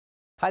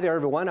Hi there,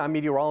 everyone. I'm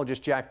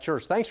meteorologist Jack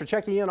Church. Thanks for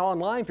checking in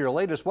online for your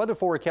latest weather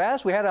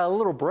forecast. We had a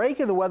little break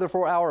in the weather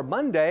for our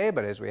Monday,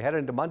 but as we head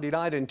into Monday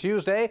night and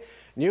Tuesday,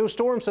 new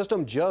storm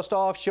system just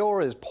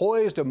offshore is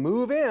poised to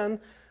move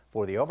in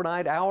for the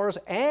overnight hours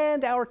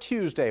and our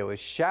Tuesday with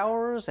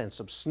showers and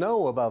some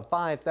snow above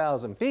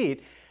 5,000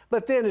 feet.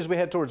 But then as we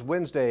head towards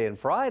Wednesday and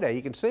Friday,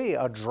 you can see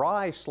a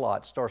dry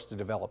slot starts to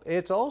develop.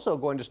 It's also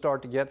going to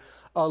start to get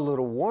a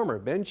little warmer.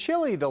 Been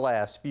chilly the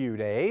last few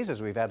days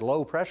as we've had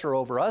low pressure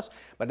over us,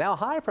 but now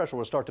high pressure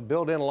will start to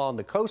build in along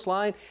the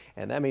coastline,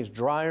 and that means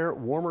drier,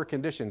 warmer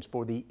conditions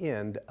for the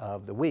end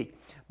of the week.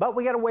 But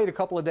we got to wait a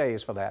couple of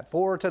days for that.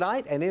 For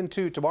tonight and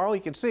into tomorrow,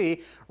 you can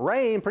see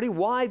rain pretty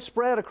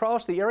widespread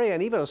across the area,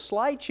 and even a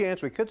slight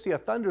chance we could see a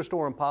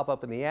thunderstorm pop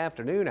up in the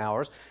afternoon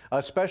hours,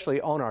 especially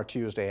on our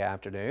Tuesday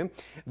afternoon.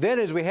 Then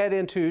as we head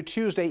into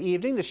Tuesday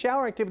evening, the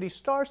shower activity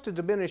starts to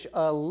diminish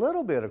a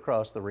little bit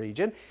across the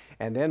region.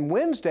 And then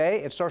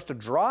Wednesday, it starts to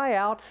dry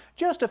out.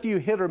 Just a few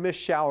hit or miss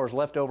showers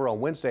left over on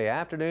Wednesday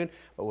afternoon,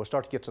 but we'll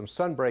start to get some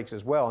sun breaks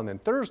as well. And then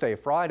Thursday,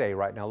 Friday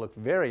right now look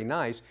very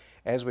nice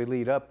as we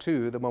lead up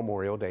to the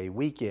Memorial Day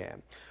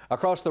weekend.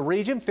 Across the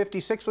region,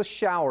 56 with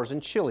showers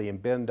and chilly in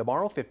Bend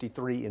tomorrow,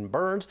 53 in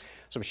Burns.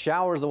 Some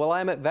showers in the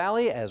Willamette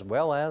Valley as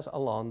well as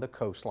along the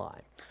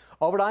coastline.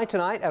 Overnight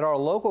tonight at our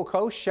local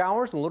coast,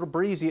 showers and a little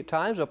breezy at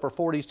times, upper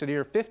 40s to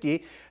near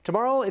 50.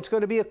 Tomorrow it's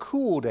going to be a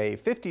cool day,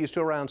 50s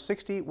to around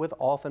 60 with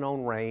off and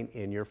on rain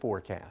in your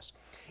forecast.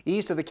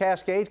 East of the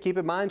Cascades, keep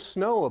in mind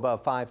snow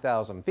above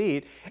 5,000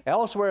 feet.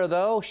 Elsewhere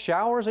though,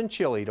 showers and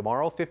chilly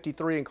tomorrow,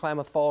 53 in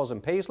Klamath Falls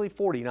and Paisley,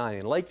 49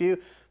 in Lakeview.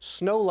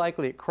 Snow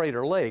likely at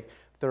Crater Lake,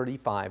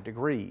 35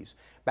 degrees.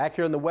 Back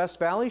here in the West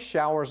Valley,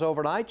 showers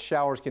overnight.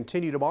 Showers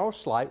continue tomorrow.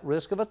 Slight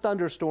risk of a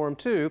thunderstorm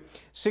too.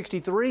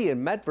 63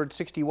 in Medford,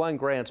 61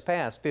 Grants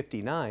Pass,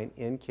 59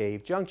 in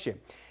Cave Junction.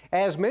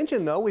 As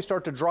mentioned though, we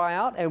start to dry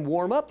out and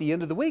warm up the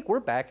end of the week. We're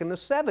back in the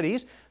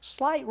 70s.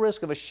 Slight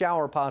risk of a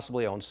shower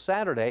possibly on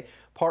Saturday.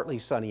 Partly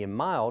sunny and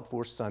mild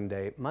for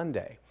Sunday,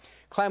 Monday.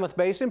 Klamath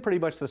Basin, pretty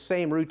much the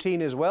same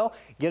routine as well,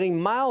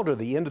 getting milder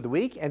the end of the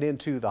week and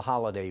into the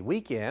holiday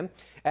weekend.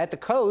 At the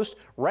coast,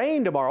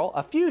 rain tomorrow,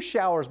 a few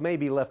showers may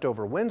be left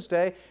over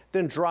Wednesday,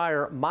 then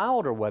drier,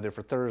 milder weather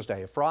for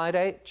Thursday,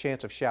 Friday,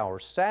 chance of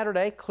showers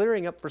Saturday,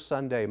 clearing up for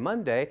Sunday,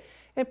 Monday,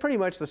 and pretty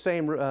much the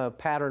same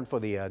pattern for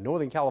the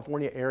Northern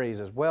California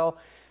areas as well.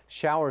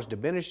 Showers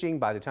diminishing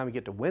by the time we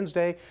get to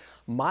Wednesday,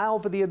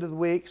 mild for the end of the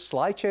week,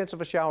 slight chance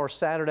of a shower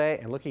Saturday,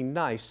 and looking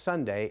nice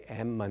Sunday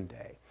and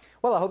Monday.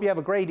 Well, I hope you have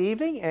a great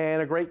evening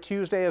and a great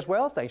Tuesday as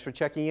well. Thanks for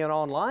checking in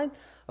online.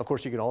 Of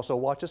course, you can also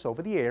watch us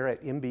over the air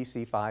at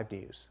NBC5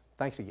 News.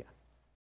 Thanks again.